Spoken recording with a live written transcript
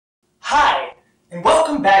Hi, and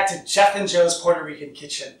welcome back to Jeff and Joe's Puerto Rican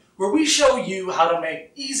Kitchen, where we show you how to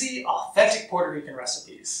make easy, authentic Puerto Rican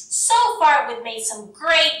recipes. So far, we've made some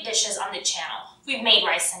great dishes on the channel. We've made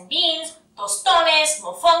rice and beans, tostones,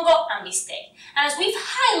 mofongo, and bistec. And as we've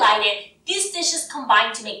highlighted, these dishes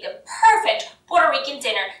combine to make the perfect Puerto Rican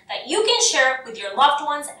dinner that you can share with your loved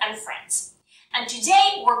ones and friends. And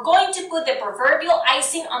today, we're going to put the proverbial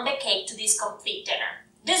icing on the cake to this complete dinner: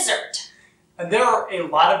 dessert. And there are a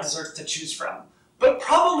lot of desserts to choose from, but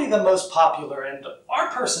probably the most popular and our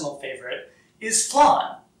personal favorite is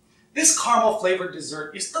flan. This caramel-flavored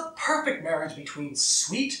dessert is the perfect marriage between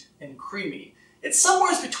sweet and creamy. It's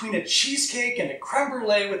somewhere between a cheesecake and a creme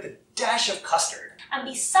brulee with a dash of custard. And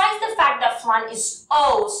besides the fact that flan is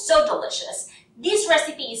oh so delicious, this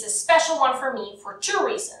recipe is a special one for me for two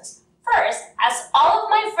reasons. First, as all of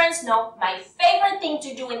my friends know, my favorite thing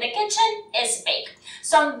to do in the kitchen is bake.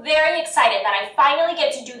 So I'm very excited that I finally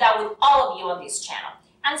get to do that with all of you on this channel.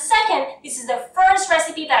 And second, this is the first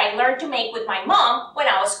recipe that I learned to make with my mom when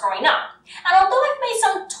I was growing up. And although I've made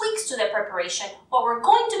some tweaks to the preparation, what we're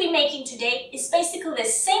going to be making today is basically the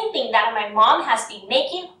same thing that my mom has been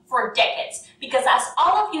making for decades. Because as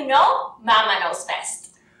all of you know, Mama knows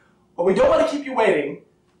best. Well, we don't want to keep you waiting,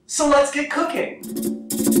 so let's get cooking.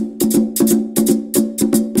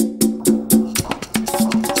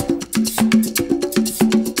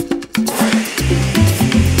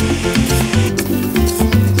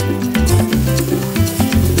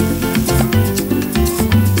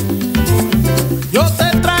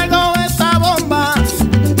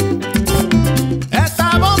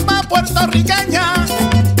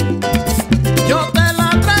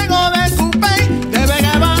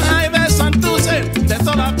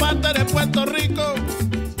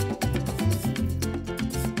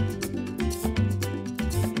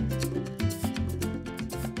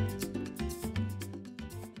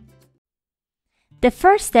 The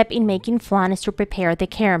first step in making flan is to prepare the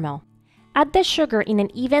caramel. Add the sugar in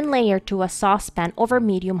an even layer to a saucepan over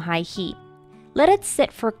medium-high heat. Let it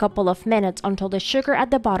sit for a couple of minutes until the sugar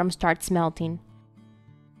at the bottom starts melting.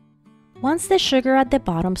 Once the sugar at the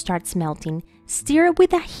bottom starts melting, stir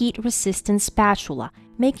with a heat-resistant spatula,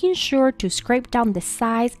 making sure to scrape down the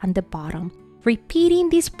sides and the bottom,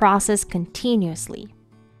 repeating this process continuously.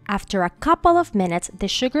 After a couple of minutes, the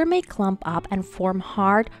sugar may clump up and form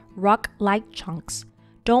hard, rock-like chunks.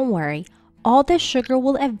 Don't worry, all the sugar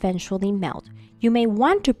will eventually melt. You may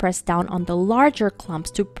want to press down on the larger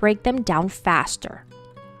clumps to break them down faster.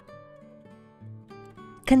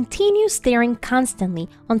 Continue stirring constantly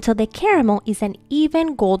until the caramel is an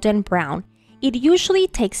even golden brown. It usually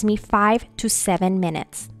takes me 5 to 7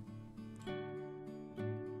 minutes.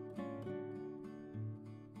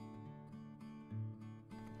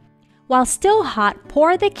 While still hot,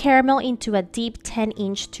 pour the caramel into a deep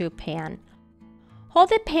 10-inch tube pan. Hold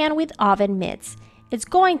the pan with oven mitts. It's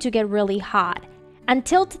going to get really hot. And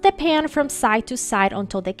tilt the pan from side to side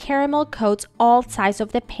until the caramel coats all sides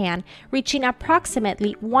of the pan, reaching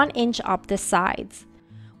approximately 1 inch up the sides.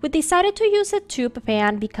 We decided to use a tube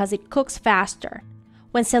pan because it cooks faster.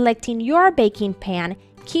 When selecting your baking pan,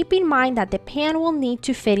 keep in mind that the pan will need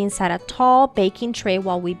to fit inside a tall baking tray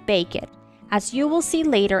while we bake it, as you will see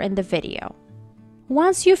later in the video.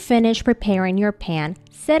 Once you finish preparing your pan,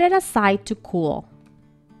 set it aside to cool.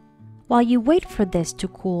 While you wait for this to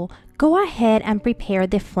cool, go ahead and prepare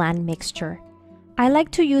the flan mixture. I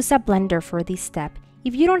like to use a blender for this step.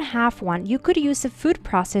 If you don't have one, you could use a food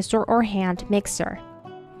processor or hand mixer.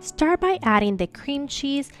 Start by adding the cream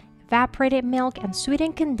cheese, evaporated milk, and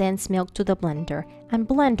sweetened condensed milk to the blender and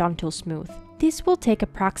blend until smooth. This will take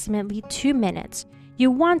approximately 2 minutes.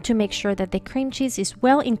 You want to make sure that the cream cheese is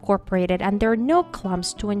well incorporated and there are no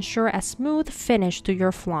clumps to ensure a smooth finish to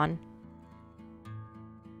your flan.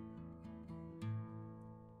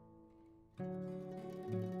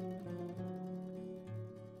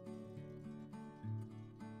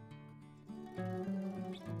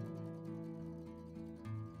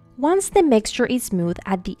 Once the mixture is smooth,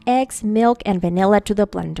 add the eggs, milk, and vanilla to the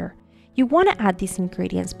blender. You want to add these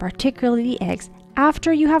ingredients, particularly the eggs,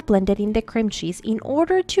 after you have blended in the cream cheese in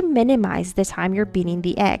order to minimize the time you're beating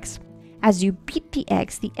the eggs. As you beat the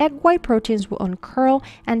eggs, the egg white proteins will uncurl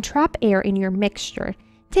and trap air in your mixture,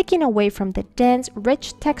 taking away from the dense,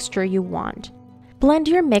 rich texture you want. Blend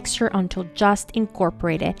your mixture until just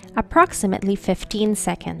incorporated, approximately 15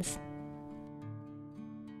 seconds.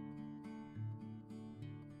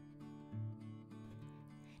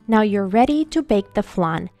 Now you're ready to bake the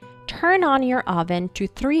flan. Turn on your oven to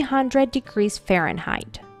 300 degrees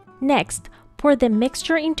Fahrenheit. Next, pour the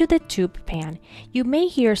mixture into the tube pan. You may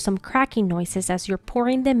hear some cracking noises as you're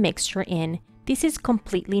pouring the mixture in. This is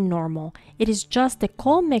completely normal. It is just the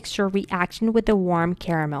cold mixture reaction with the warm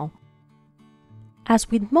caramel. As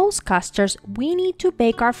with most custards, we need to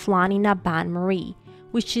bake our flan in a bain-marie,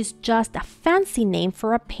 which is just a fancy name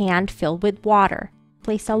for a pan filled with water.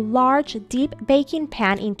 Place a large, deep baking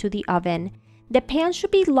pan into the oven. The pan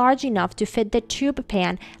should be large enough to fit the tube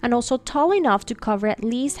pan and also tall enough to cover at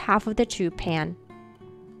least half of the tube pan.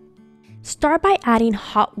 Start by adding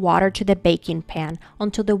hot water to the baking pan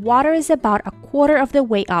until the water is about a quarter of the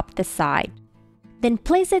way up the side. Then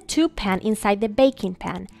place the tube pan inside the baking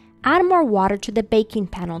pan. Add more water to the baking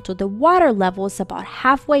pan until the water level is about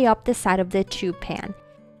halfway up the side of the tube pan.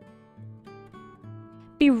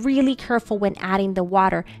 Be really careful when adding the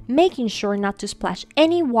water, making sure not to splash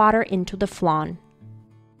any water into the flan.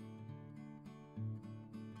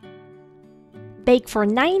 Bake for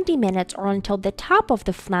 90 minutes or until the top of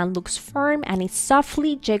the flan looks firm and it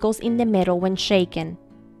softly jiggles in the middle when shaken.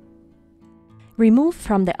 Remove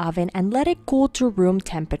from the oven and let it cool to room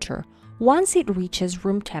temperature. Once it reaches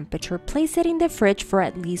room temperature, place it in the fridge for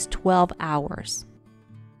at least 12 hours.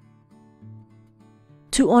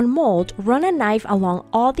 To unmold, run a knife along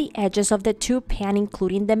all the edges of the tube pan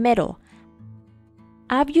including the middle.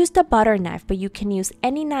 I've used a butter knife, but you can use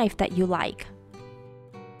any knife that you like.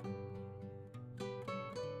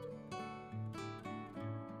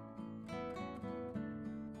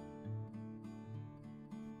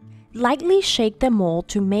 Lightly shake the mold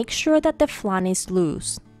to make sure that the flan is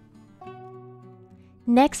loose.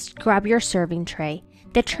 Next, grab your serving tray.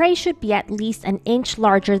 The tray should be at least an inch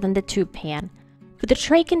larger than the tube pan. Put the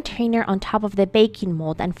tray container on top of the baking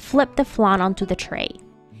mold and flip the flan onto the tray.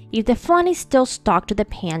 If the flan is still stuck to the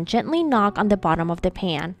pan, gently knock on the bottom of the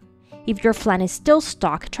pan. If your flan is still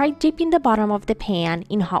stuck, try dipping the bottom of the pan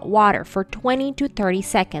in hot water for 20 to 30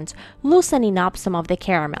 seconds, loosening up some of the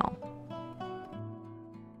caramel.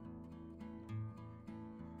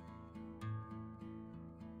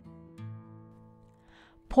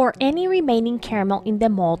 Pour any remaining caramel in the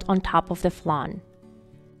mold on top of the flan.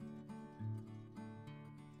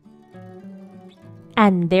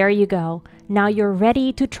 And there you go. Now you're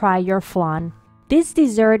ready to try your flan. This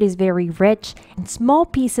dessert is very rich and small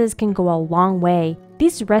pieces can go a long way.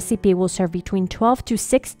 This recipe will serve between 12 to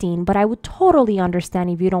 16, but I would totally understand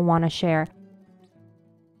if you don't want to share.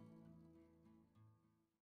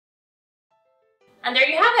 And there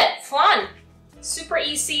you have it, flan. Super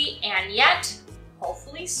easy and yet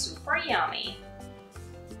hopefully super yummy.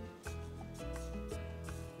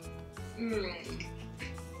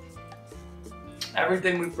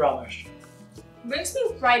 Everything we promised. Brings me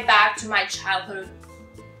right back to my childhood.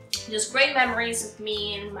 Just great memories of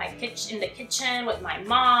me in the kitchen with my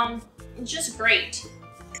mom. It's just great.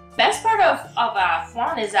 Best part of a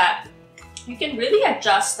flan is that you can really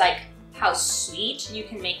adjust like how sweet you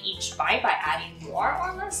can make each bite by adding more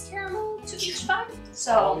or less caramel to each bite.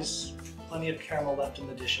 So always plenty of caramel left in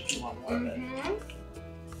the dish if you want more of it.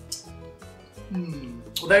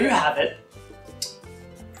 Well, there you have it.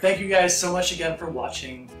 Thank you guys so much again for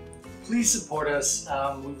watching. Please support us.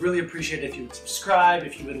 We really appreciate it if you would subscribe,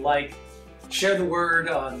 if you would like, share the word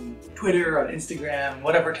on Twitter, on Instagram,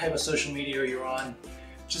 whatever type of social media you're on.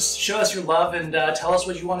 Just show us your love and tell us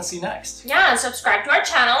what you want to see next. Yeah, and subscribe to our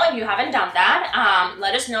channel if you haven't done that.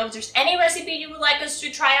 Let us know if there's any recipe you would like us to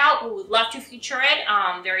try out. We would love to feature it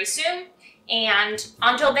very soon. And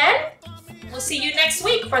until then, we'll see you next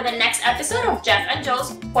week for the next episode of Jeff and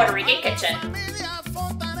Joe's Puerto Rican Kitchen.